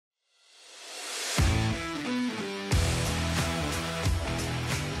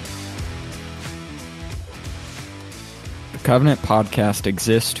Covenant Podcast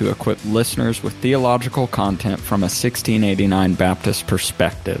exists to equip listeners with theological content from a 1689 Baptist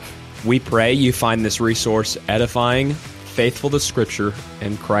perspective. We pray you find this resource edifying, faithful to Scripture,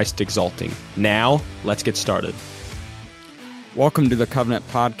 and Christ exalting. Now, let's get started. Welcome to the Covenant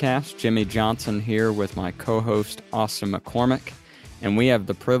Podcast. Jimmy Johnson here with my co-host, Austin McCormick, and we have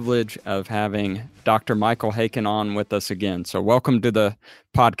the privilege of having Dr. Michael Haykin on with us again. So welcome to the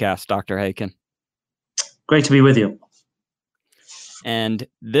podcast, Dr. Haykin. Great to be with you. And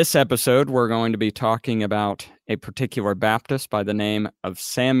this episode, we're going to be talking about a particular Baptist by the name of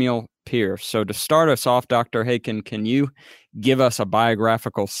Samuel Pierce. So to start us off, Dr. Haykin, can you give us a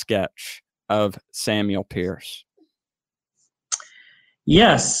biographical sketch of Samuel Pierce?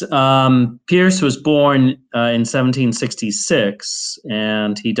 Yes. Pierce was born in 1766,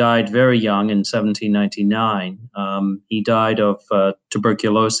 and he died very young in 1799. He died of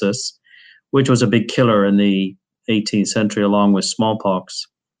tuberculosis, which was a big killer in the 18th century, along with smallpox.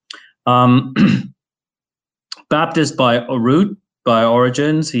 Baptist by root, by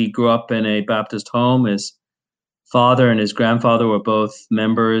origins, he grew up in a Baptist home. His father and his grandfather were both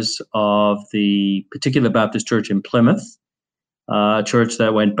members of the particular Baptist church in Plymouth, a church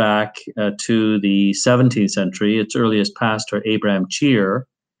that went back to the 17th century. Its earliest pastor, Abraham Cheer,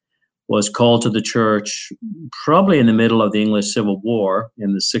 was called to the church probably in the middle of the English Civil War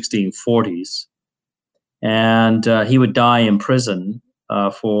in the 1640s. And he would die in prison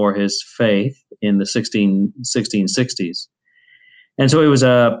for his faith in the 1660s. And so he was had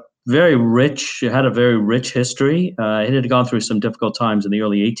a very rich history. It had gone through some difficult times in the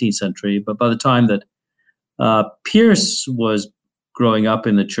early 18th century, but by the time that Pierce was growing up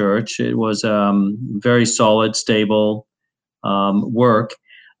in the church, it was very solid, stable work.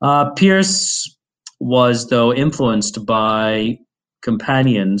 Pierce was, though, influenced by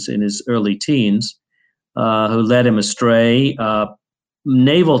companions in his early teens who led him astray.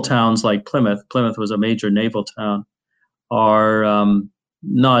 Naval towns like Plymouth was a major naval town, are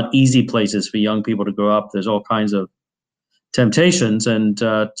not easy places for young people to grow up. There's all kinds of temptations, and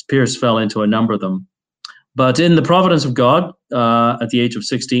Pierce fell into a number of them. But in the providence of God, at the age of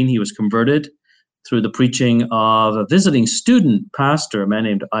 16, he was converted through the preaching of a visiting student pastor, a man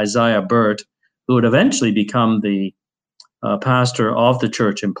named Isaiah Burt, who would eventually become the pastor of the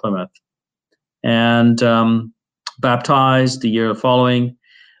church in Plymouth. And baptized the year following.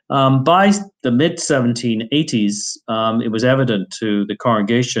 By the mid-1780s, it was evident to the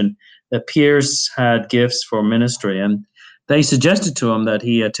congregation that Pierce had gifts for ministry, and they suggested to him that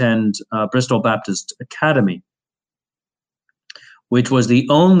he attend Bristol Baptist Academy, which was the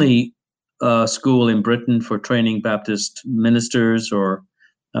only school in Britain for training Baptist ministers or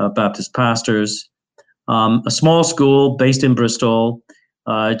Baptist pastors. A small school based in Bristol.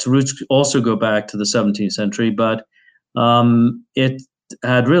 Its roots also go back to the 17th century, but it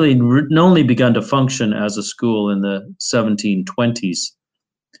had really only begun to function as a school in the 1720s.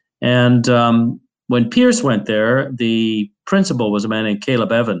 And when Pierce went there, the principal was a man named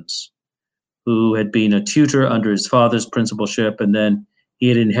Caleb Evans, who had been a tutor under his father's principalship, and then he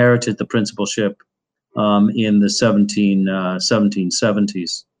had inherited the principalship in the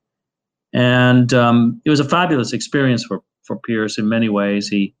 1770s. And it was a fabulous experience for Pierce in many ways.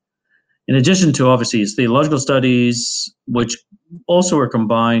 He, in addition to obviously his theological studies, which also were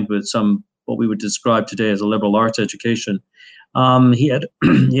combined with some what we would describe today as a liberal arts education, he had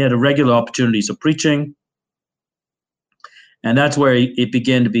regular opportunities of preaching, and that's where it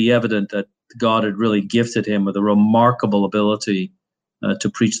began to be evident that God had really gifted him with a remarkable ability to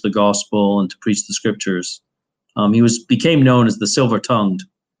preach the gospel and to preach the scriptures. He became known as the silver-tongued.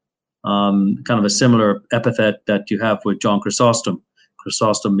 Kind of a similar epithet that you have with John Chrysostom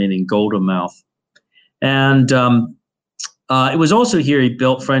meaning golden mouth. And it was also here he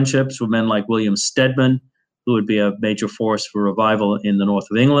built friendships with men like William Stedman, who would be a major force for revival in the north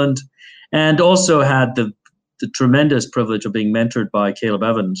of England, and also had the tremendous privilege of being mentored by Caleb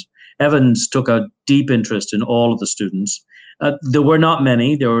Evans. Evans took a deep interest in all of the students. There were not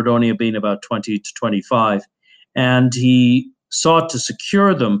many. There would only have been about 20 to 25. And he sought to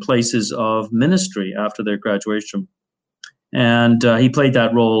secure them places of ministry after their graduation. And he played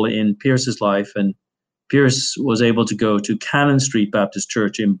that role in Pierce's life. And Pierce was able to go to Cannon Street Baptist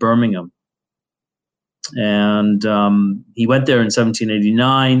Church in Birmingham. And he went there in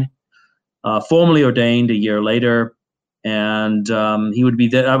 1789, formally ordained a year later. And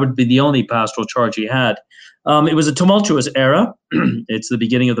that would be the only pastoral charge he had. It was a tumultuous era. It's the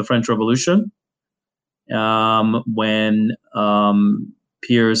beginning of the French Revolution. When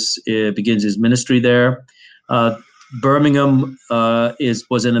Pierce begins his ministry there. Birmingham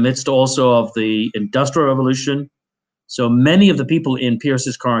was in the midst also of the Industrial Revolution, So many of the people in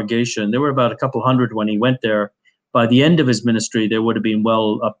Pearse's congregation, there were about a couple hundred when he went there. By the end of his ministry, there would have been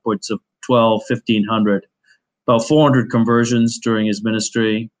well upwards of 1,500, about 400 conversions during his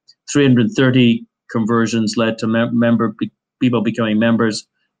ministry. 330 conversions led to people becoming members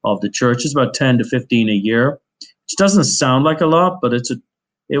of the church. It's about 10 to 15 a year, which doesn't sound like a lot, but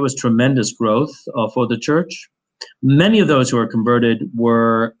it was tremendous growth for the church. Many of those who were converted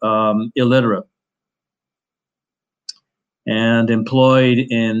were illiterate and employed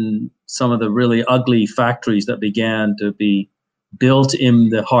in some of the really ugly factories that began to be built in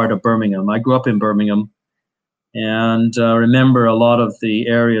the heart of Birmingham. I grew up in Birmingham, and remember a lot of the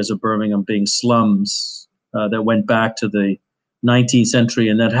areas of Birmingham being slums that went back to the 19th century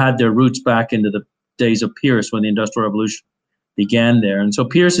and that had their roots back into the days of Pearse when the Industrial Revolution began there. And so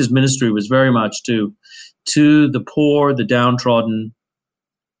Pearse's ministry was very much to the poor, the downtrodden,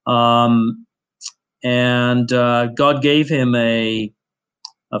 and God gave him a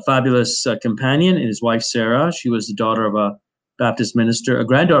fabulous companion in his wife, Sarah. She was the daughter of a Baptist minister, a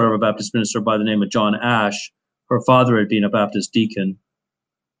granddaughter of a Baptist minister by the name of John Ash. Her father had been a Baptist deacon.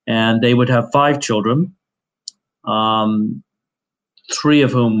 And they would have 5 children, 3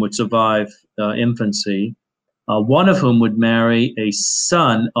 of whom would survive infancy, one of whom would marry a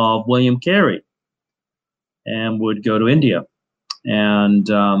son of William Carey and would go to India. And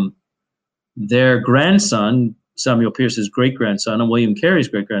their grandson, Samuel Pearse's great-grandson, and William Carey's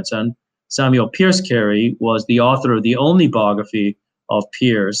great-grandson, Samuel Pearse Carey, was the author of the only biography of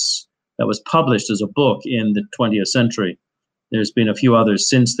Pearse that was published as a book in the 20th century. There's been a few others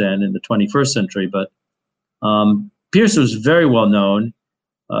since then in the 21st century, but Pearse was very well known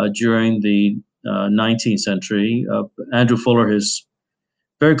during the 19th century. Andrew Fuller, his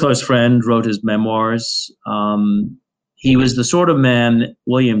very close friend, wrote his memoirs. He was the sort of man,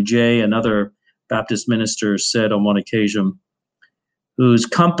 William Jay, another Baptist minister, said on one occasion, whose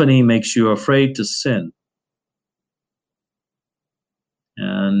company makes you afraid to sin.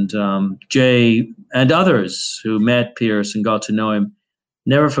 And Jay and others who met Pearse and got to know him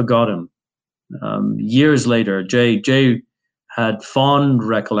never forgot him. Years later, Jay had fond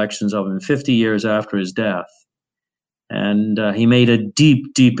recollections of him 50 years after his death. And he made a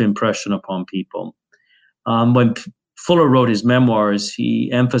deep, deep impression upon people. When Fuller wrote his memoirs, he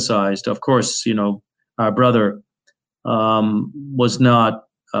emphasized, of course, our brother was not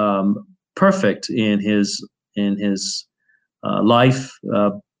perfect in his life,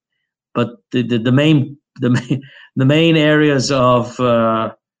 but the main areas of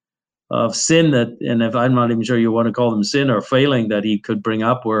sin that, and if I'm not even sure you want to call them sin or failing, that he could bring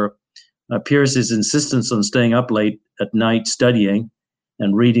up were Pearse's insistence on staying up late at night studying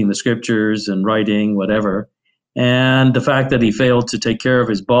and reading the scriptures and writing whatever, and the fact that he failed to take care of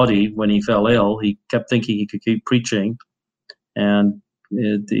his body when he fell ill. He kept thinking he could keep preaching, and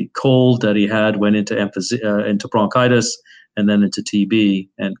the cold that he had went into bronchitis and then into TB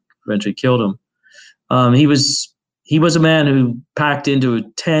and eventually killed him. He was a man who packed into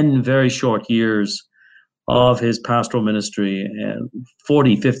 10 very short years of his pastoral ministry and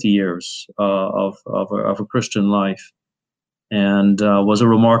 40, 50 years of a Christian life, and was a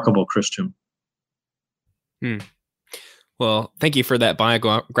remarkable Christian. Well, thank you for that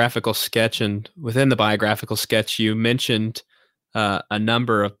biographical sketch. And within the biographical sketch, you mentioned a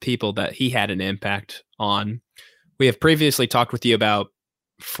number of people that he had an impact on. We have previously talked with you about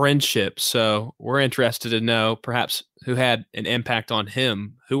friendship, so we're interested to know perhaps who had an impact on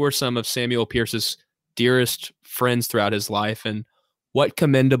him. Who were some of Samuel Pearse's dearest friends throughout his life, and what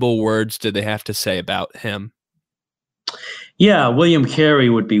commendable words did they have to say about him? Yeah, William Carey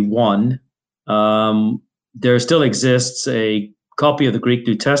would be one. There still exists a copy of the Greek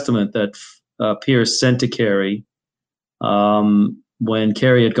New Testament that Pearse sent to Carey. When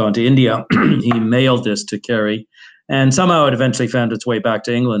Carey had gone to India, he mailed this to Carey, and somehow it eventually found its way back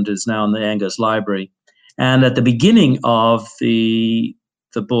to England. It's now in the Angus Library. And at the beginning of the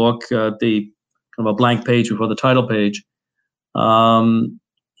book, the kind of a blank page before the title page,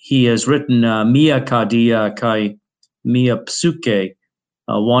 he has written Mia Cardia Kai Mia Psuke,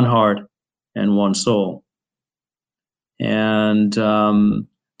 one heart and one soul. And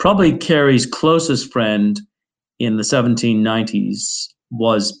probably Carey's closest friend in the 1790s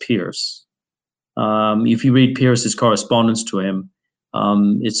was Pearse. If you read Pearse's correspondence to him,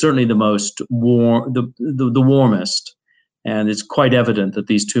 it's certainly the most warm, the warmest, and it's quite evident that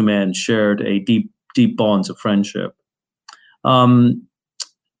these two men shared a deep bonds of friendship. Andrew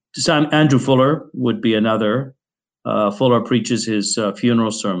Fuller would be another. Fuller preaches his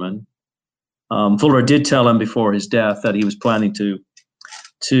funeral sermon. Fuller did tell him before his death that he was planning to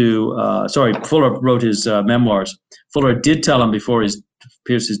Fuller wrote his memoirs. Fuller did tell him before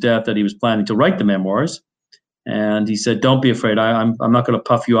Pierce's death that he was planning to write the memoirs, and he said, "Don't be afraid. I'm not going to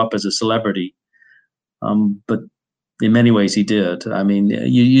puff you up as a celebrity." But in many ways, he did. I mean,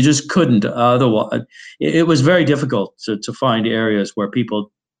 you just couldn't. Otherwise, it was very difficult to find areas where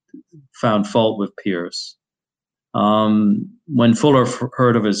people found fault with Pierce. When Fuller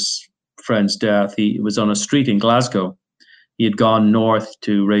heard of his friend's death, he was on a street in Glasgow. He had gone north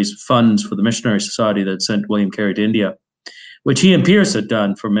to raise funds for the Missionary Society that sent William Carey to India, which he and Pierce had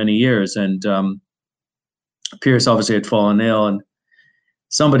done for many years. And Pierce obviously had fallen ill, and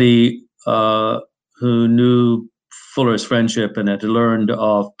somebody who knew Fuller's friendship and had learned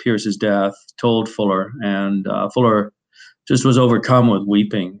of Pierce's death told Fuller, and Fuller just was overcome with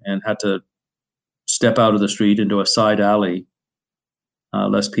weeping and had to step out of the street into a side alley,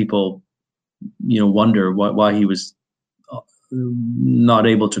 lest people, wonder why he was not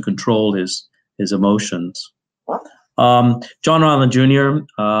able to control his emotions. John Ryland Jr.,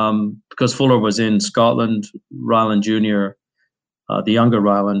 because Fuller was in Scotland, Ryland Jr., the younger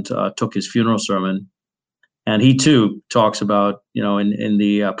Ryland, took his funeral sermon, and he too talks about, in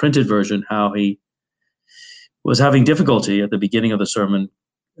the printed version, how he was having difficulty at the beginning of the sermon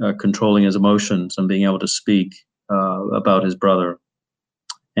controlling his emotions and being able to speak about his brother.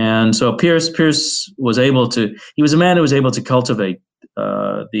 And so Pierce was he was a man who was able to cultivate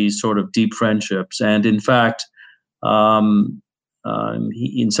these sort of deep friendships. And in fact, in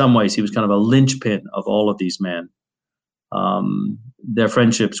some ways, he was kind of a linchpin of all of these men. Their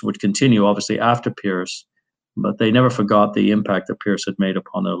friendships would continue, obviously, after Pierce, but they never forgot the impact that Pierce had made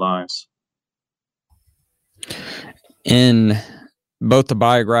upon their lives. In both the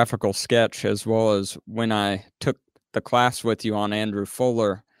biographical sketch as well as when I took the class with you on Andrew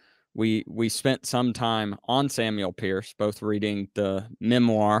Fuller, we spent some time on Samuel Pierce, both reading the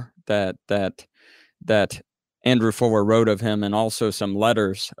memoir that Andrew Fuller wrote of him, and also some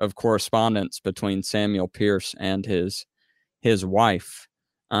letters of correspondence between Samuel Pierce and his wife.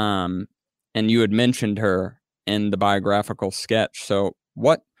 And you had mentioned her in the biographical sketch. So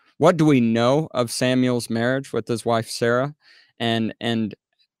what do we know of Samuel's marriage with his wife Sarah, and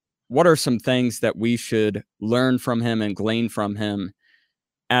what are some things that we should learn from him and glean from him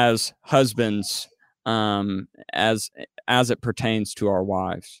as husbands, as it pertains to our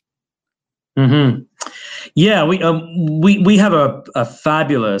wives? Mm-hmm. Yeah, we have a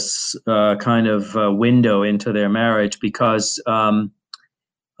fabulous kind of window into their marriage, because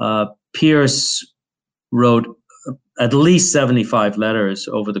Pierce wrote at least 75 letters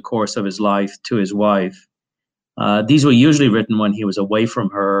over the course of his life to his wife. These were usually written when he was away from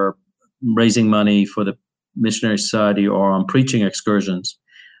her, raising money for the Missionary Society or on preaching excursions.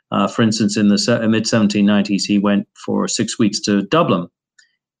 For instance, in the mid-1790s, he went for 6 weeks to Dublin,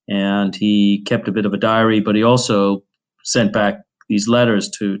 and he kept a bit of a diary, but he also sent back these letters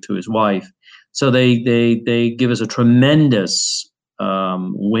to his wife. So they give us a tremendous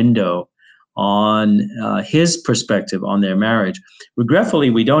window on his perspective on their marriage. Regretfully,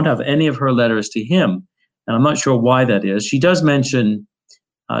 we don't have any of her letters to him, and I'm not sure why that is. She does mention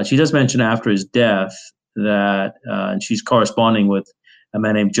after his death that and she's corresponding with a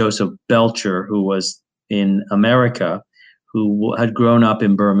man named Joseph Belcher, who was in America, who had grown up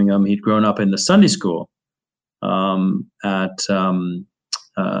in Birmingham. He'd grown up in the Sunday school in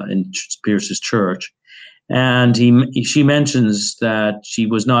Pierce's church. And she mentions that she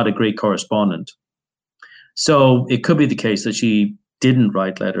was not a great correspondent. So it could be the case that she didn't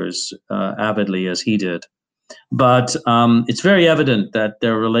write letters avidly as he did. But it's very evident that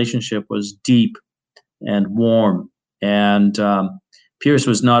their relationship was deep and warm. And Pierce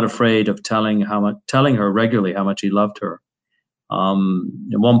was not afraid of telling her regularly how much he loved her.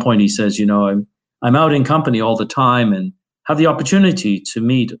 At one point he says, I'm out in company all the time and have the opportunity to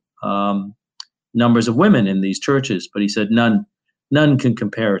meet numbers of women in these churches, but he said none can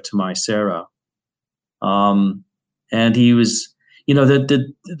compare to my Sarah. And he was,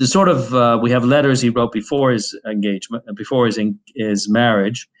 the sort of we have letters he wrote before his engagement, before his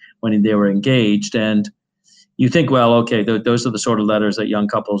marriage, when they were engaged, and you think, well, okay, those are the sort of letters that young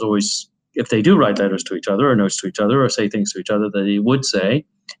couples always, if they do write letters to each other or notes to each other or say things to each other that he would say,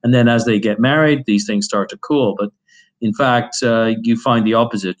 and then as they get married, these things start to cool. But in fact, you find the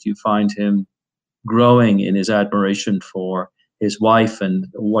opposite. You find him growing in his admiration for his wife and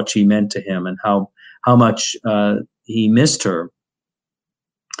what she meant to him and how much he missed her.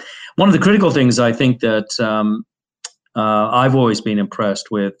 One of the critical things I think that I've always been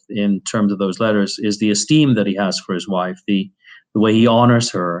impressed with in terms of those letters is the esteem that he has for his wife, the way he honors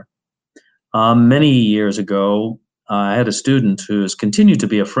her. Many years ago, I had a student who has continued to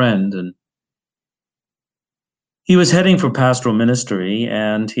be a friend, and he was heading for pastoral ministry,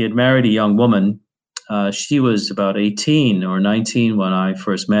 and he had married a young woman. She was about 18 or 19 when I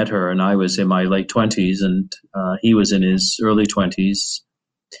first met her, and I was in my late 20s, and he was in his early 20s.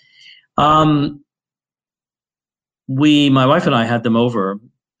 My wife and I had them over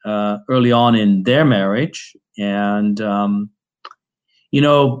early on in their marriage, and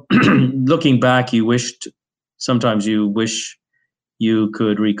looking back, sometimes you wish you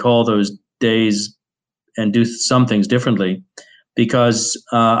could recall those days and do some things differently, because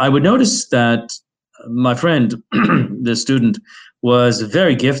I would notice that my friend, the student, was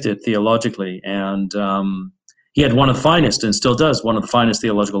very gifted theologically, and he had one of the finest, and still does, one of the finest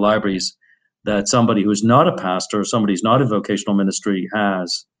theological libraries that somebody who's not a pastor, somebody who's not in vocational ministry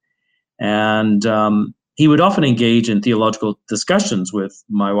has. And he would often engage in theological discussions with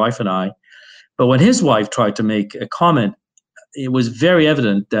my wife and I. But when his wife tried to make a comment, it was very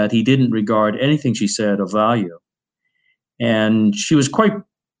evident that he didn't regard anything she said of value. And she was quite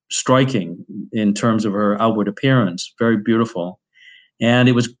striking in terms of her outward appearance, very beautiful. And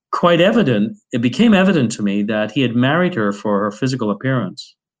it was it became evident to me that he had married her for her physical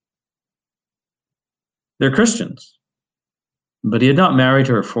appearance. They're Christians, but he had not married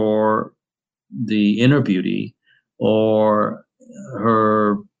her for the inner beauty or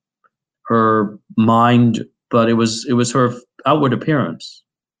her mind, but it was her outward appearance.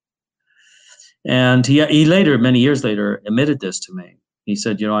 And he later, many years later, admitted this to me. He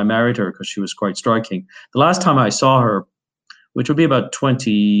said, I married her because she was quite striking. The last time I saw her, which would be about 20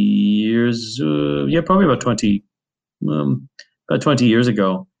 years, probably about 20 years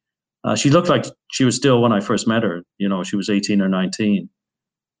ago, she looked like she was still when I first met her. She was 18 or 19.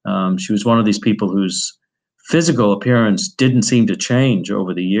 She was one of these people whose physical appearance didn't seem to change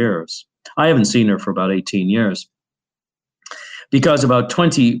over the years. I haven't seen her for about 18 years. Because about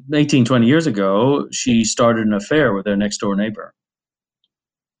 20 years ago, she started an affair with their next door neighbor.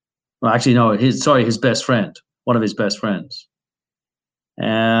 Well, actually, no, his best friend, one of his best friends.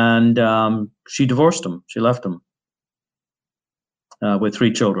 And she divorced him. She left him with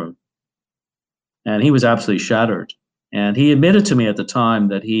 3 children. And he was absolutely shattered. And he admitted to me at the time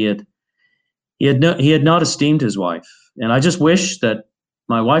that he had not esteemed his wife. And I just wish that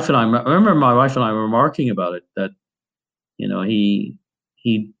I remember my wife and I were remarking about it, that he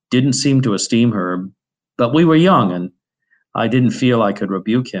didn't seem to esteem her, but we were young, and I didn't feel I could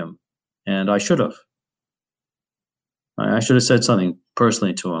rebuke him, and I should have. I should have said something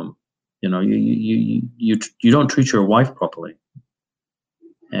personally to him. You don't treat your wife properly,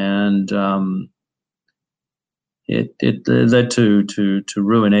 and it led to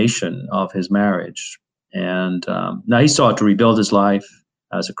ruination of his marriage. And now he sought to rebuild his life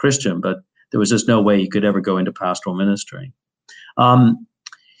as a Christian, but there was just no way he could ever go into pastoral ministry.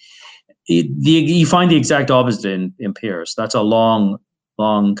 You find the exact opposite in Pearse. That's a long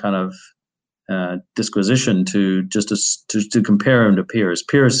kind of disquisition to compare him to Pearse.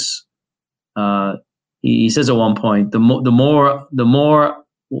 Pearse, he says at one point, the more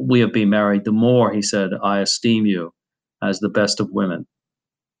we have been married, the more, he said, I esteem you as the best of women.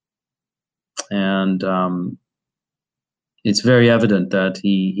 And it's very evident that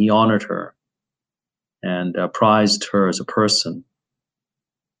he honored her and prized her as a person.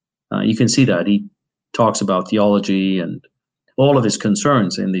 You can see that. He talks about theology and all of his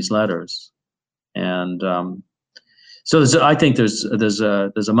concerns in these letters. And so I think there's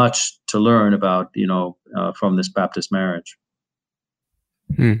a much to learn about, from this Baptist marriage.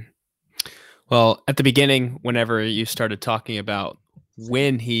 Well, at the beginning, whenever you started talking about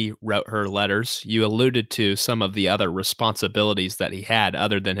when he wrote her letters, you alluded to some of the other responsibilities that he had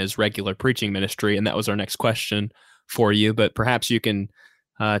other than his regular preaching ministry, and that was our next question for you. But perhaps you can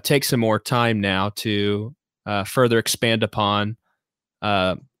take some more time now to further expand upon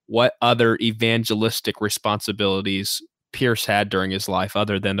what other evangelistic responsibilities Pearse had during his life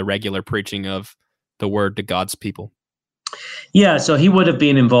other than the regular preaching of the word to God's people. Yeah, so he would have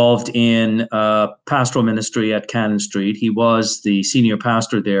been involved in pastoral ministry at Cannon Street. He was the senior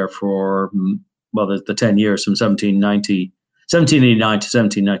pastor there for, the 10 years from 1789 to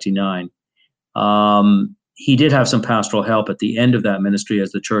 1799. He did have some pastoral help at the end of that ministry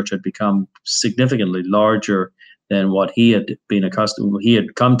as the church had become significantly larger than what he had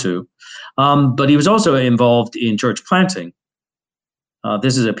come to. But he was also involved in church planting.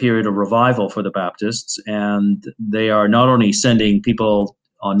 This is a period of revival for the Baptists, and they are not only sending people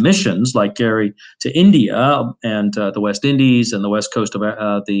on missions like Gary to India and the West Indies and the west coast of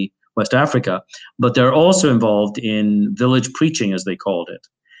the West Africa, but they're also involved in village preaching, as they called it.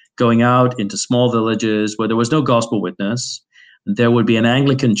 going out into small villages where there was no gospel witness. There would be an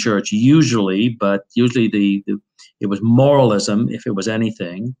Anglican church usually, but usually it was moralism if it was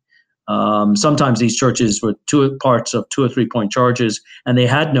anything. Sometimes these churches were parts of 2 or 3 point charges, and they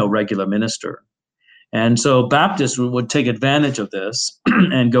had no regular minister. And so Baptists would take advantage of this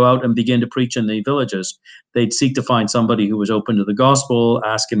and go out and begin to preach in the villages. They'd seek to find somebody who was open to the gospel,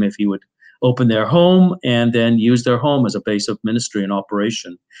 ask him if he would open their home, and then use their home as a base of ministry and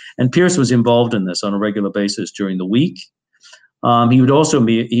operation. And Pearse was involved in this on a regular basis during the week. He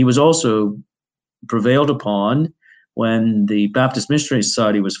was also prevailed upon when the Baptist Missionary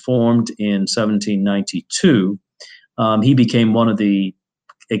Society was formed in 1792. He became one of the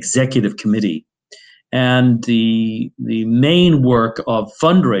executive committee. And the main work of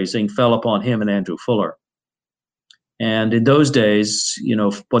fundraising fell upon him and Andrew Fuller. And in those days,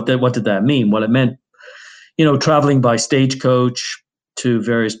 what did that mean? Well, it meant, traveling by stagecoach to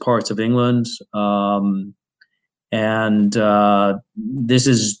various parts of England. And this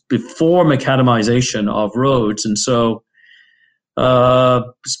is before macadamization of roads. And so,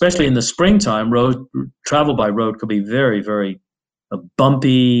 especially in the springtime, travel by road could be very, very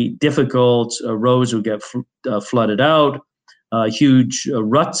bumpy, difficult. Roads would get flooded out, huge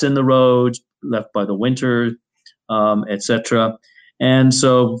ruts in the roads left by the winter, etc. And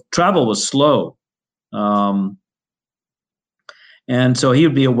so travel was slow. And so he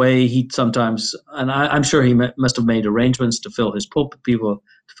would be away. He'd sometimes, and I'm sure he must have made arrangements to fill his pulpit,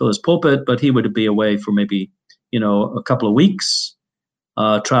 but he would be away for maybe, a couple of weeks,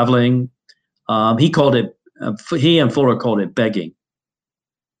 traveling. He and Fuller called it begging.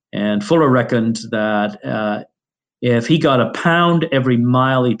 And Fuller reckoned that if he got £1 every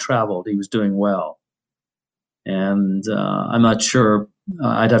mile he traveled, he was doing well. And I'm not sure.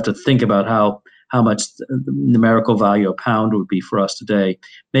 I'd have to think about how much the numerical value of £1 would be for us today.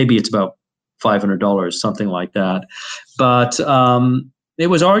 Maybe it's about $500, something like that. But it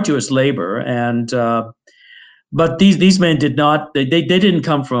was arduous labor, and but these men did not. They didn't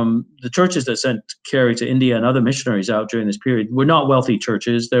come from the churches that sent Carey to India and other missionaries out during this period. Were not wealthy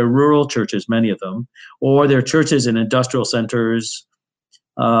churches. They're rural churches, many of them, or they're churches in industrial centers.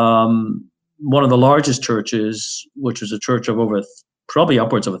 One of the largest churches, which was a church of probably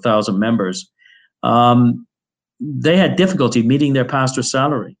upwards of 1,000 members. They had difficulty meeting their pastor's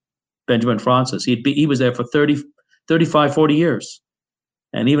salary. Benjamin Francis, he was there for 35, 40 years.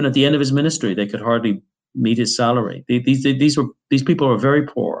 And even at the end of his ministry, they could hardly meet his salary. These people were very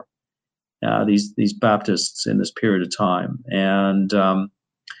poor, these Baptists in this period of time. And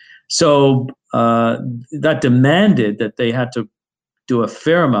so that demanded that they had to do a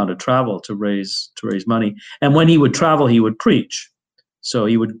fair amount of travel to raise money. And when he would travel, he would preach. So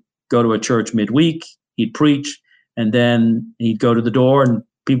he would go to a church midweek, he'd preach, and then he'd go to the door and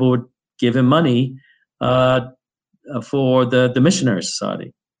people would give him money for the Missionary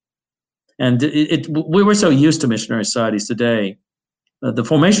Society. And we were so used to missionary societies today. The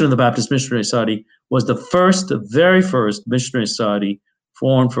formation of the Baptist Missionary Society was the very first missionary society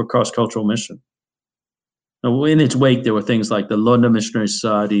formed for cross-cultural mission. Now, in its wake, there were things like the London Missionary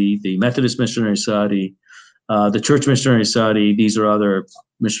Society, the Methodist Missionary Society, the Church Missionary Society. These are other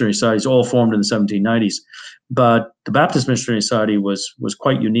missionary societies, all formed in the 1790s. But the Baptist Missionary Society was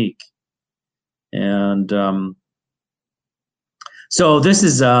quite unique. And so this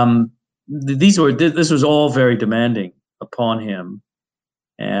was all very demanding upon him.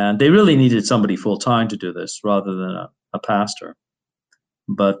 And they really needed somebody full-time to do this rather than a pastor.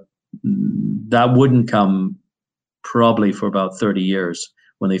 But that wouldn't come probably for about 30 years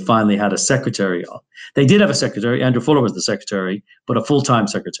when they finally had a secretary. They did have a secretary. Andrew Fuller was the secretary, but a full-time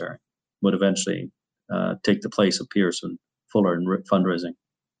secretary would eventually take the place of Pearse and Fuller in fundraising.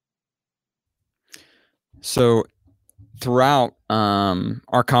 So throughout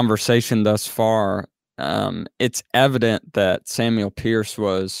our conversation thus far, it's evident that Samuel Pearse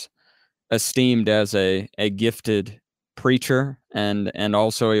was esteemed as a gifted preacher, and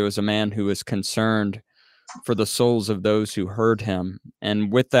also he was a man who was concerned for the souls of those who heard him. And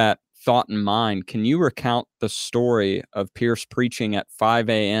with that thought in mind, can you recount the story of Pearse preaching at 5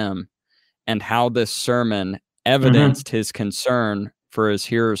 a.m. and how this sermon evidenced his concern for his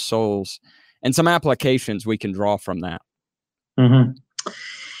hearers' souls, and some applications we can draw from that?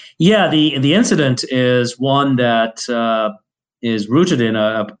 Yeah, the incident is one that is rooted in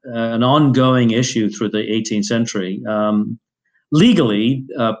an ongoing issue through the 18th century. Legally,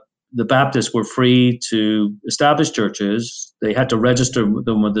 the Baptists were free to establish churches. They had to register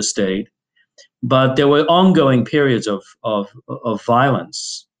them with the state. But there were ongoing periods of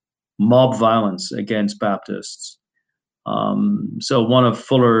violence, mob violence against Baptists. So one of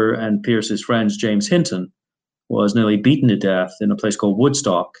Fuller and Pierce's friends, James Hinton, was nearly beaten to death in a place called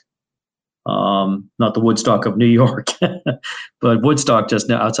Woodstock. Not the Woodstock of New York, but Woodstock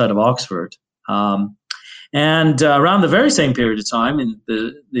just outside of Oxford. And around the very same period of time, in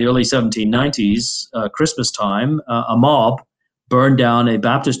the early 1790s, Christmas time, a mob burned down a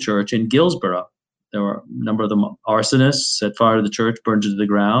Baptist church in Guilsborough. There were a number of them arsonists, set fire to the church, burned it to the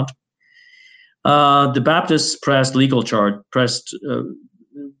ground. The Baptists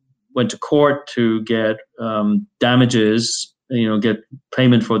went to court to get damages, get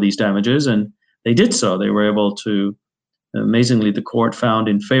payment for these damages, and they did so. They were able to, amazingly, the court found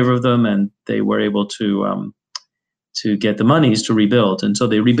in favor of them, and they were able to get the monies to rebuild. And so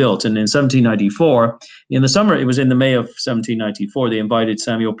they rebuilt. And in 1794, in the summer, it was in the May of 1794, they invited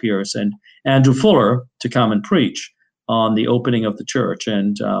Samuel Pierce and Andrew Fuller to come and preach on the opening of the church.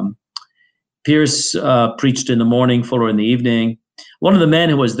 And Pierce preached in the morning, Fuller in the evening. One of the men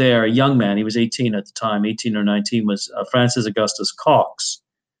who was there, a young man, he was 18 at the time, 18 or 19, was Francis Augustus Cox,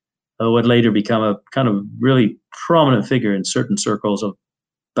 who would later become a kind of really prominent figure in certain circles of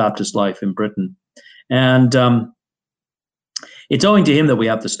Baptist life in Britain. And it's owing to him that we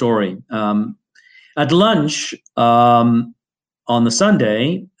have the story. At lunch on the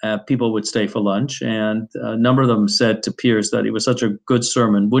Sunday, people would stay for lunch, and a number of them said to Pierce that it was such a good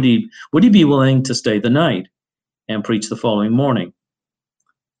sermon. Would he be willing to stay the night and preach the following morning?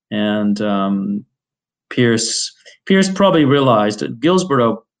 And Pierce probably realized that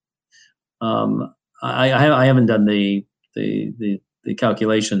Guilsborough. I haven't done the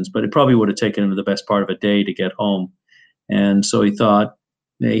calculations, but it probably would have taken him the best part of a day to get home. And so he thought,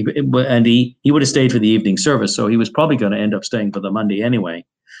 he would have stayed for the evening service, so he was probably going to end up staying for the Monday anyway.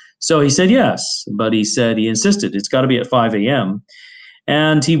 So he said yes, but he insisted it's got to be at 5 a.m.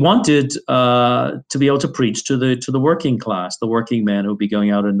 And he wanted to be able to preach to the working class, the working men who would be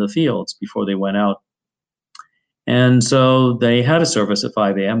going out in the fields before they went out. And so they had a service at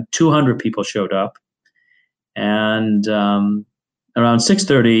 5 a.m. 200 people showed up, and around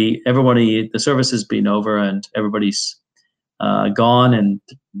 6:30, the service has been over and everybody's gone, and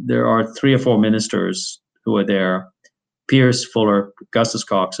there are 3 or 4 ministers who are there: Pierce, Fuller, Augustus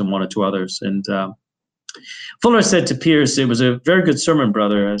Cox, and 1 or 2 others. And Fuller said to Pierce, "It was a very good sermon,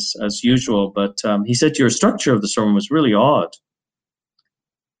 brother, as usual, but he said your structure of the sermon was really odd."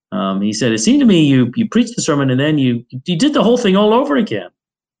 He said, "It seemed to me you preached the sermon and then you did the whole thing all over again.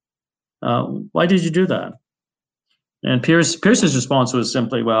 Why did you do that?" And Pierce's response was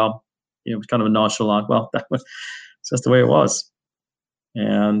simply, well, it was kind of a nonchalant, well, it's just the way it was.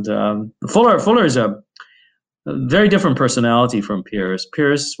 And Fuller is a very different personality from Pierce.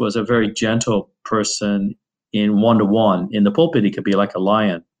 Pierce was a very gentle person in one-to-one. In the pulpit, he could be like a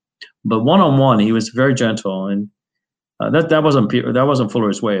lion, but one-on-one, he was very gentle, and that wasn't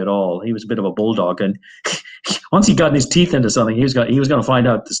Fuller's way at all. He was a bit of a bulldog, and once he got his teeth into something, he was going to find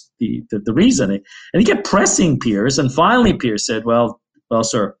out the reason. And he kept pressing Pierce, and finally Pierce said, "Well,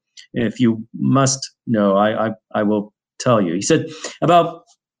 sir, if you must know, I will tell you." He said, about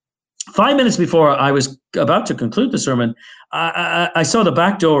 5 minutes before I was about to conclude the sermon, I saw the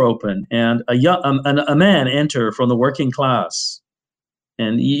back door open and a man enter from the working class,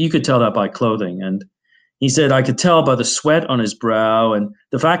 and you could tell that by clothing. And he said, I could tell by the sweat on his brow and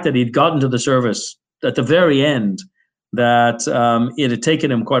the fact that he'd gotten to the service at the very end, that it had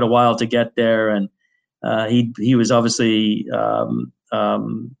taken him quite a while to get there. And he was obviously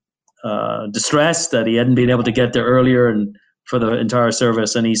distressed that he hadn't been able to get there earlier and for the entire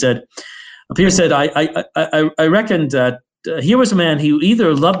service. And he said, Pierce said, I reckoned that here was a man who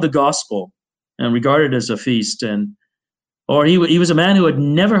either loved the gospel and regarded it as a feast, or he was a man who had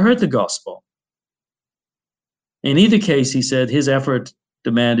never heard the gospel. In either case, he said, his effort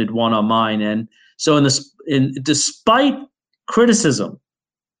demanded one on mine. And so despite criticism,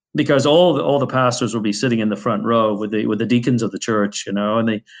 because all the pastors will be sitting in the front row with the deacons of the church, and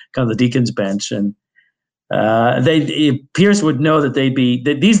the kind of the deacons bench, and Pierce would know that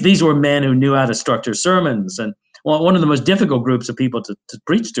these were men who knew how to structure sermons. And one of the most difficult groups of people to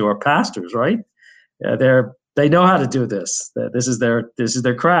preach to are pastors, right? They know how to do this. This is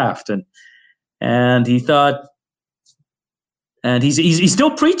their craft. And he thought, and he's still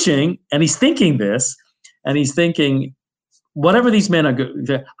preaching, and he's thinking this, and he's thinking, whatever these men are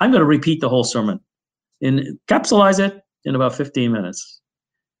good, I'm going to repeat the whole sermon and capsulize it in about 15 minutes.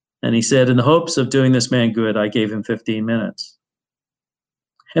 And he said, in the hopes of doing this man good, I gave him 15 minutes.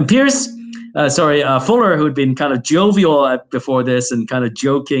 And Fuller, who had been kind of jovial before this and kind of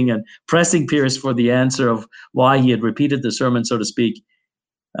joking and pressing Pierce for the answer of why he had repeated the sermon, so to speak,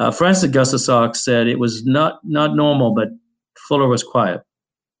 Francis Augustus Cox said it was not normal, but Fuller was quiet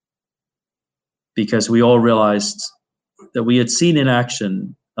because we all realized that we had seen in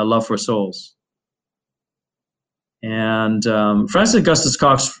action a love for souls. And Francis Augustus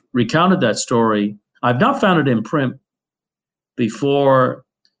Cox recounted that story. I've not found it in print before,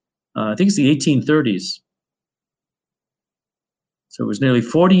 I think it's the 1830s. So it was nearly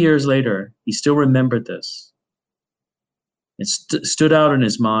 40 years later. He still remembered this. It stood out in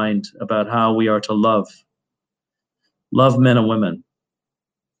his mind about how we are to love men and women.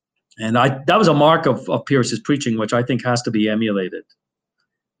 And that was a mark of Pearse's preaching, which I think has to be emulated.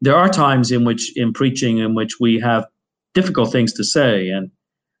 There are times in preaching in which we have difficult things to say, and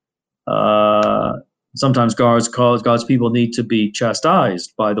sometimes God's people need to be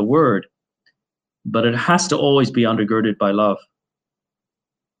chastised by the word, but it has to always be undergirded by love.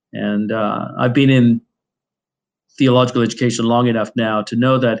 And I've been in theological education long enough now to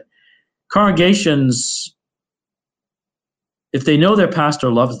know that congregations, if they know their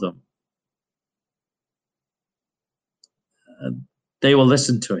pastor loves them, they will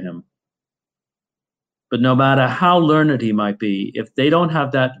listen to him. But no matter how learned he might be, if they don't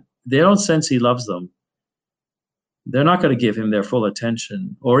have that, they don't sense he loves them, they're not going to give him their full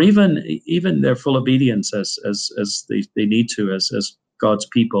attention, or even their full obedience as they need to, as God's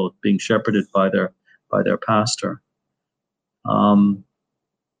people being shepherded by their pastor. And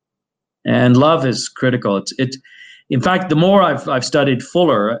love is critical. In fact, the more I've studied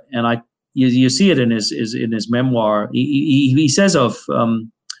Fuller, and you see it in his memoir. He says of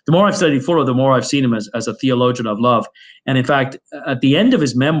the more I've studied Fuller, the more I've seen him as a theologian of love. And in fact, at the end of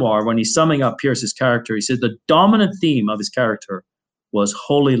his memoir, when he's summing up Pearse's character, he said the dominant theme of his character was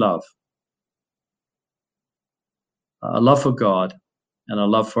holy love, a love for God and a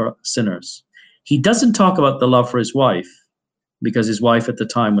love for sinners. He doesn't talk about the love for his wife, because his wife at the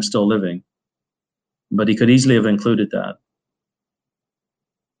time was still living, but he could easily have included that.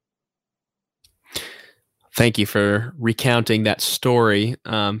 Thank you for recounting that story.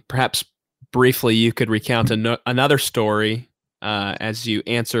 Perhaps briefly, you could recount another story as you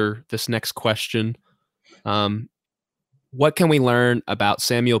answer this next question. What can we learn about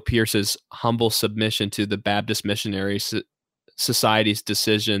Samuel Pearse's humble submission to the Baptist Missionary Society's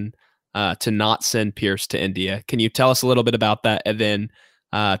decision to not send Pearse to India? Can you tell us a little bit about that, and then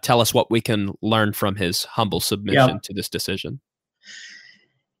tell us what we can learn from his humble submission to this decision?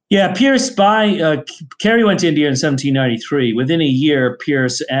 Yeah, Carey went to India in 1793. Within a year,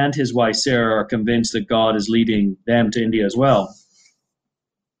 Pearse and his wife Sarah are convinced that God is leading them to India as well.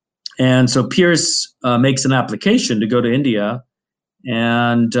 And so Pearse makes an application to go to India,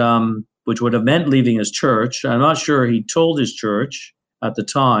 and which would have meant leaving his church. I'm not sure he told his church at the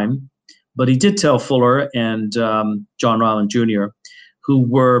time, but he did tell Fuller and John Ryland Jr., who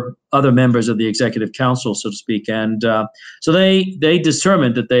were other members of the executive council, so to speak. And so they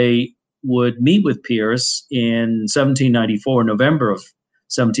determined that they would meet with Pearse in 1794, November of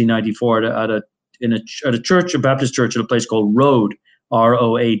 1794, at a church, a Baptist church at a place called Roade,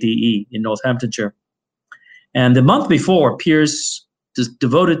 Roade, in Northamptonshire. And the month before, Pearse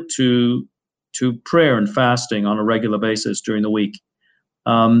devoted to prayer and fasting on a regular basis during the week.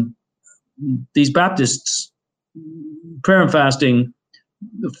 These Baptists, prayer and fasting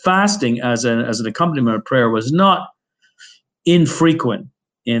as an accompaniment of prayer was not infrequent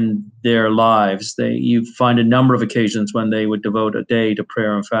in their lives. You find a number of occasions when they would devote a day to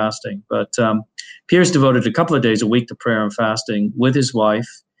prayer and fasting. But Pearse devoted a couple of days a week to prayer and fasting with his wife,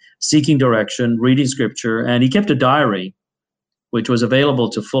 seeking direction, reading scripture, and he kept a diary, which was available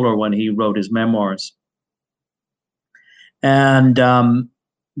to Fuller when he wrote his memoirs. And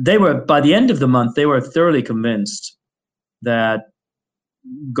by the end of the month, they were thoroughly convinced that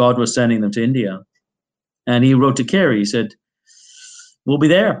God was sending them to India. And he wrote to Carey, he said, "We'll be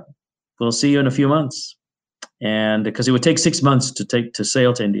there. We'll see you in a few months." And because it would take 6 months to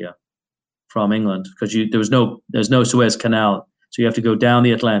sail to India from England, because there's no Suez Canal. So you have to go down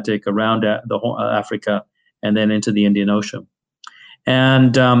the Atlantic, around Africa, and then into the Indian Ocean.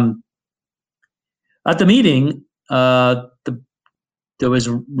 And at the meeting, there was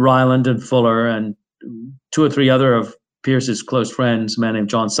Ryland and Fuller and 2 or 3 other of Pearse's close friends, a man named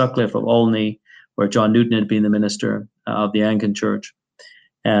John Sutcliffe of Olney, where John Newton had been the minister of the Anglican Church,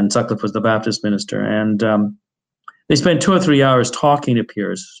 and Sutcliffe was the Baptist minister. And they spent 2 or 3 hours talking to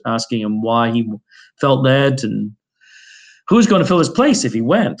Pearse, asking him why he felt led and who was going to fill his place if he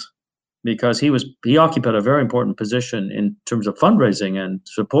went, because he occupied a very important position in terms of fundraising and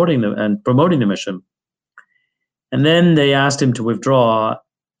supporting and promoting the mission. And then they asked him to withdraw,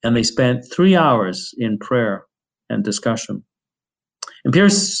 and they spent 3 hours in prayer and discussion. And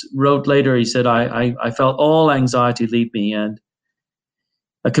Pearse wrote later, he said, I felt all anxiety leave me and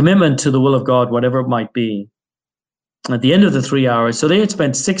a commitment to the will of God, whatever it might be. At the end of the 3 hours, so they had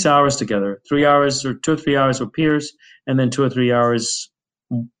spent 6 hours together, 3 hours or 2 or 3 hours with Pearse, and then 2 or 3 hours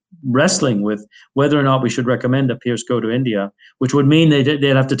wrestling with whether or not we should recommend that Pearse go to India, which would mean they'd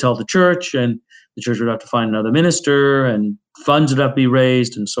have to tell the church, and the church would have to find another minister, and funds would have to be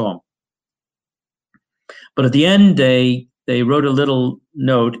raised, and so on. But at the end, they wrote a little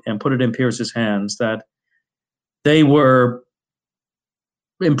note and put it in Pearse's hands that they were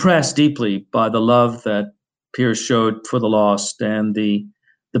impressed deeply by the love that Pearse showed for the lost and the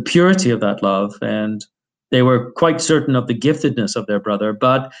purity of that love. And they were quite certain of the giftedness of their brother,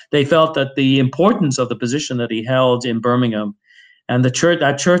 but they felt that the importance of the position that he held in Birmingham and the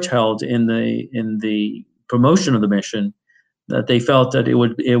church held in the promotion of the mission, that they felt that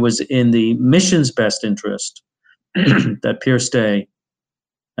it was in the mission's best interest that Pearse stay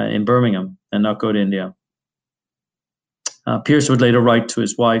in Birmingham and not go to India. Pearse would later write to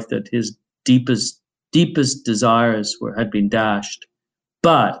his wife that his deepest desires had been dashed,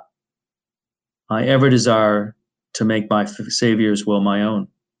 but I ever desire to make my Savior's will my own.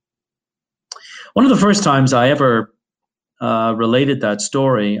 One of the first times I ever related that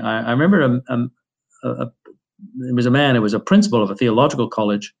story, I remember it was a man, it was a principal of a theological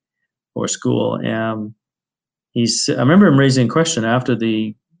college or school. I remember him raising a question after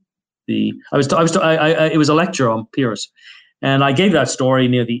it was a lecture on Pearse, and I gave that story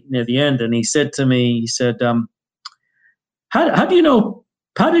near the end, and he said to me, how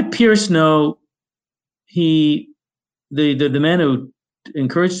did Pearse know the men who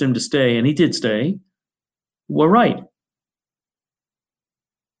encouraged him to stay, and he did stay, were right?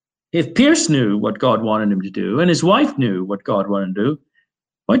 If Pearse knew what God wanted him to do, and his wife knew what God wanted him to do,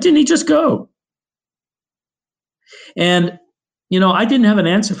 why didn't he just go? And, I didn't have an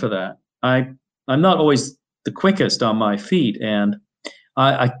answer for that. I'm not always the quickest on my feet, and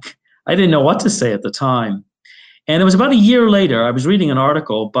I didn't know what to say at the time. And it was about a year later, I was reading an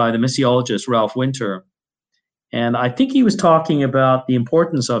article by the missiologist Ralph Winter, and I think he was talking about the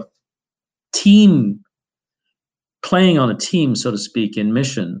importance of playing on a team, so to speak, in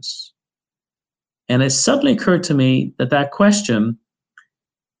missions. And it suddenly occurred to me that question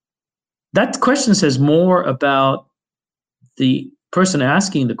says more about the person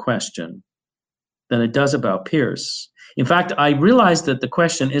asking the question than it does about Pearse. In fact, I realized that the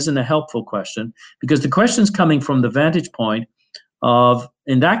question isn't a helpful question because the question's coming from the vantage point of,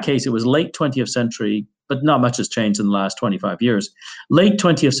 in that case, it was late 20th century, but not much has changed in the last 25 years, late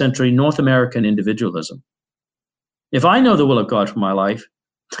 20th century North American individualism. If I know the will of God for my life,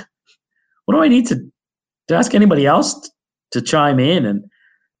 what do I need to ask anybody else to chime in? And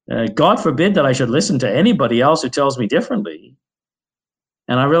God forbid that I should listen to anybody else who tells me differently.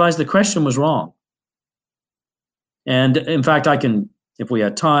 And I realized the question was wrong. And in fact, I can, if we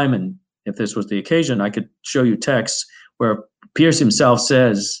had time and if this was the occasion, I could show you texts where Pearse himself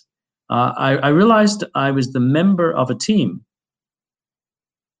says, I realized I was the member of a team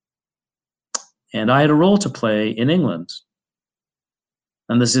and I had a role to play in England.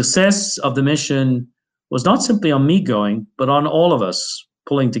 And the success of the mission was not simply on me going, but on all of us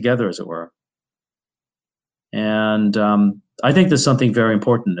pulling together, as it were. And I think there's something very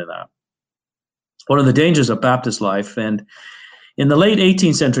important in that. One of the dangers of Baptist life, and in the late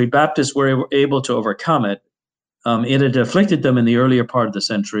 18th century, Baptists were able to overcome it. It had afflicted them in the earlier part of the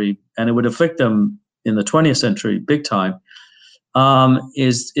century, and it would afflict them in the 20th century big time,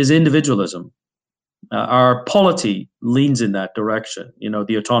 is individualism. Our polity leans in that direction,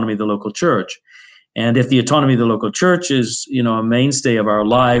 the autonomy of the local church. And if the autonomy of the local church is, a mainstay of our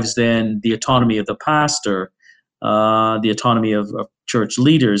lives, then the autonomy of the pastor, the autonomy of church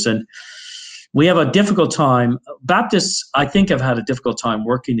leaders. And we have a difficult time. Baptists, I think, have had a difficult time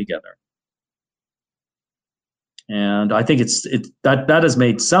working together. And I think that has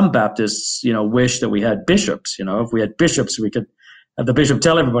made some Baptists, wish that we had bishops. If we had bishops, we could have the bishop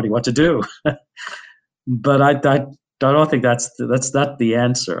tell everybody what to do. But I don't think that's not the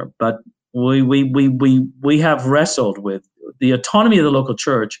answer. But we have wrestled with the autonomy of the local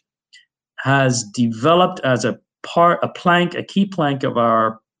church has developed as a key plank of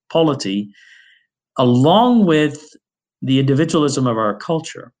our polity, along with the individualism of our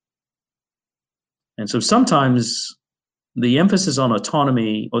culture. And so sometimes the emphasis on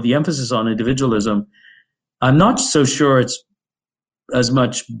autonomy or the emphasis on individualism, I'm not so sure it's as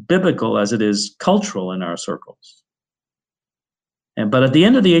much biblical as it is cultural in our circles. But at the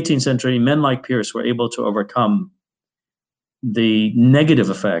end of the 18th century, men like Pearse were able to overcome the negative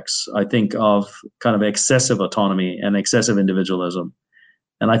effects, I think, of kind of excessive autonomy and excessive individualism.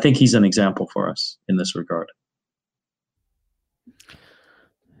 And I think he's an example for us in this regard.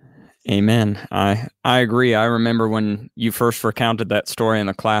 Amen. I agree. I remember when you first recounted that story in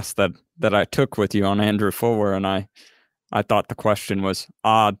the class that I took with you on Andrew Fuller, and I thought the question was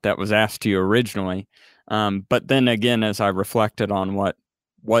odd that was asked to you originally. But then again, as I reflected on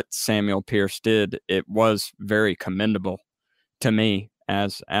what Samuel Pierce did, it was very commendable to me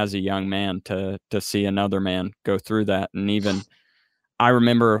as a young man to see another man go through that. And even I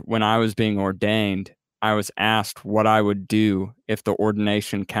remember when I was being ordained, I was asked what I would do if the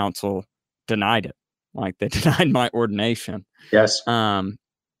ordination council denied it, like they denied my ordination. Yes. And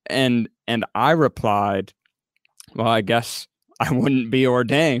I replied, well, I guess I wouldn't be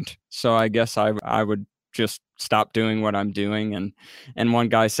ordained. So I guess I would just stop doing what I'm doing. And one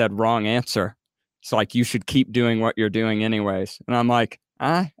guy said, wrong answer. It's like, you should keep doing what you're doing anyways. And I'm like,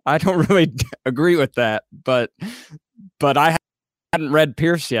 I don't really agree with that, but I hadn't read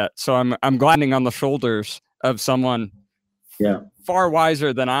Pierce yet, so I'm gliding on the shoulders of someone far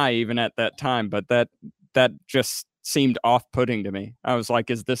wiser than I even at that time. But that just seemed off-putting to me. I was like,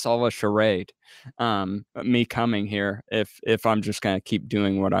 is this all a charade? Me coming here if I'm just going to keep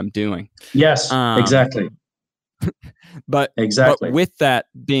doing what I'm doing. Yes, exactly. But with that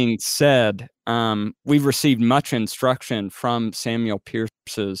being said, we've received much instruction from Samuel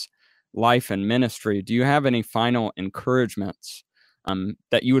Pierce's life and ministry. Do you have any final encouragements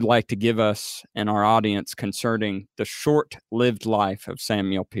that you would like to give us and our audience concerning the short-lived life of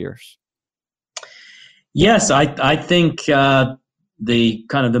Samuel Pierce? Yes, I think the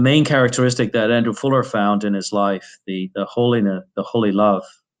kind of the main characteristic that Andrew Fuller found in his life, the holiness, the holy love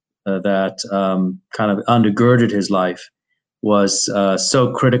that kind of undergirded his life, was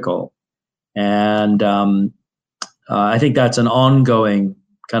so critical, and I think that's an ongoing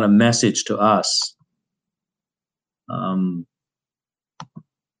kind of message to us.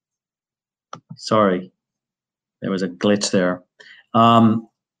 Sorry, there was a glitch there.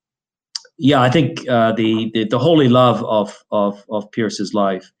 I think the holy love of Pierce's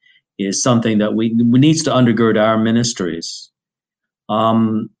life is something that we needs to undergird our ministries,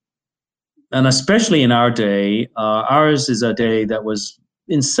 and especially in our day. Ours is a day that was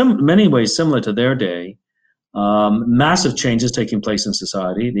in many ways similar to their day. Massive changes taking place in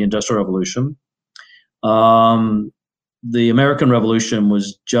society. The Industrial Revolution, the American Revolution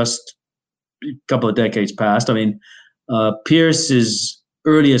was just a couple of decades past. I mean, Pierce's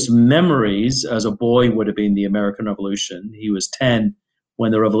earliest memories as a boy would have been the American Revolution. He was 10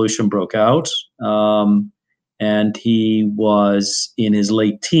 when the revolution broke out, and he was in his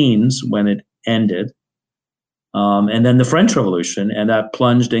late teens when it ended. And then the French Revolution, and that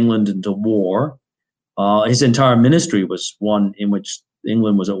plunged England into war. His entire ministry was one in which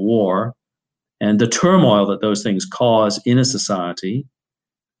England was at war, and the turmoil that those things cause in a society.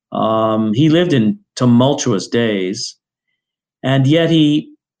 He lived in tumultuous days, and yet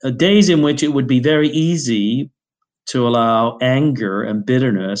days in which it would be very easy to allow anger and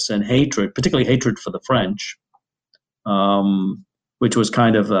bitterness and hatred, particularly hatred for the French, which was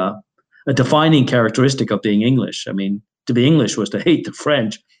kind of a defining characteristic of being English. I mean, to be English was to hate the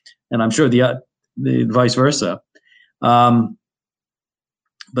French, and I'm sure the vice versa.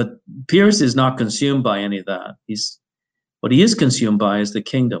 But Pierce is not consumed by any of that. What he is consumed by is the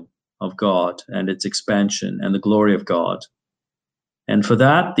kingdom of God and its expansion and the glory of God. And for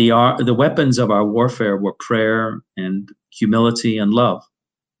that, the weapons of our warfare were prayer and humility and love.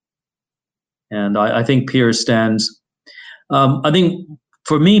 And I think Pierce stands. I think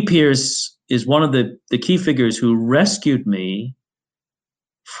for me, Pierce is one of the key figures who rescued me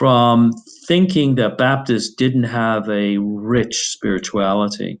from thinking that Baptists didn't have a rich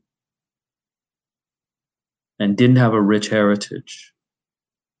spirituality and didn't have a rich heritage.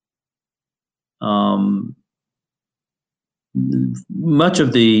 Much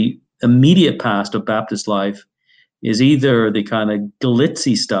of the immediate past of Baptist life is either the kind of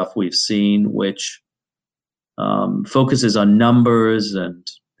glitzy stuff we've seen, which focuses on numbers and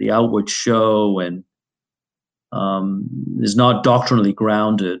the outward show and is not doctrinally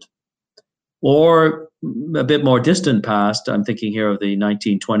grounded, or a bit more distant past. I'm thinking here of the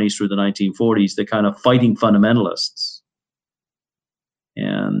 1920s through the 1940s, the kind of fighting fundamentalists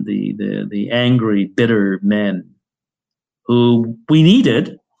and the angry, bitter men who we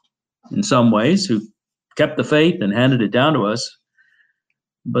needed in some ways, who kept the faith and handed it down to us,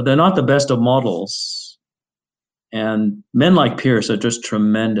 but they're not the best of models. And men like Pierce are just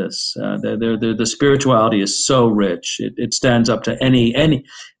tremendous. The spirituality is so rich. It stands up to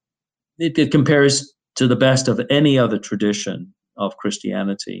it compares to the best of any other tradition of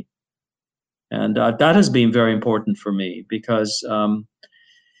Christianity. And that has been very important for me because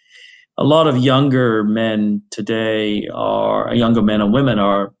a lot of younger men today younger men and women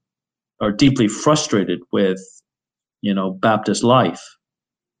are deeply frustrated with, Baptist life.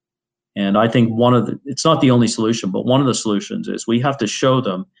 And I think it's not the only solution, but one of the solutions is we have to show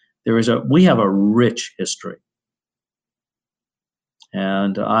them we have a rich history.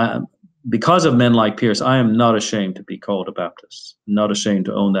 And because of men like Pierce, I am not ashamed to be called a Baptist, not ashamed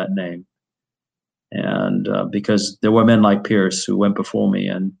to own that name. And because there were men like Pierce who went before me,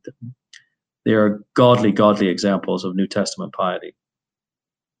 and they are godly examples of New Testament piety.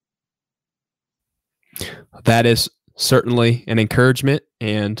 That is certainly an encouragement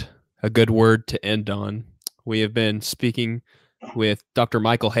and a good word to end on. We have been speaking with Dr.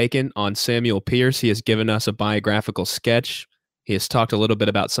 Michael Haykin on Samuel Pierce. He has given us a biographical sketch. He has talked a little bit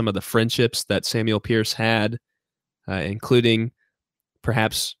about some of the friendships that Samuel Pierce had, including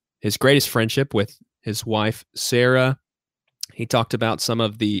perhaps his greatest friendship with his wife, Sarah. He talked about some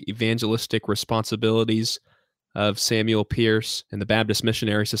of the evangelistic responsibilities of Samuel Pierce and the Baptist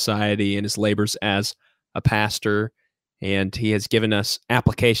Missionary Society and his labors as a pastor. And he has given us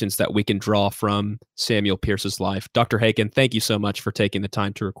applications that we can draw from Samuel Pierce's life. Dr. Haykin, thank you so much for taking the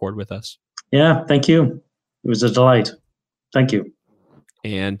time to record with us. Yeah, thank you. It was a delight. Thank you.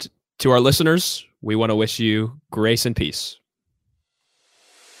 And to our listeners, we want to wish you grace and peace.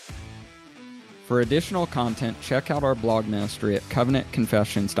 For additional content, check out our blog ministry at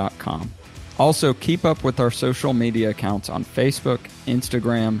covenantconfessions.com. Also, keep up with our social media accounts on Facebook,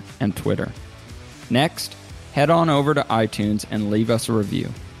 Instagram, and Twitter. Next, head on over to iTunes and leave us a review.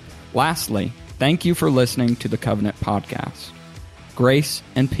 Lastly, thank you for listening to the Covenant Podcast. Grace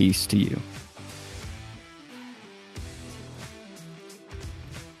and peace to you.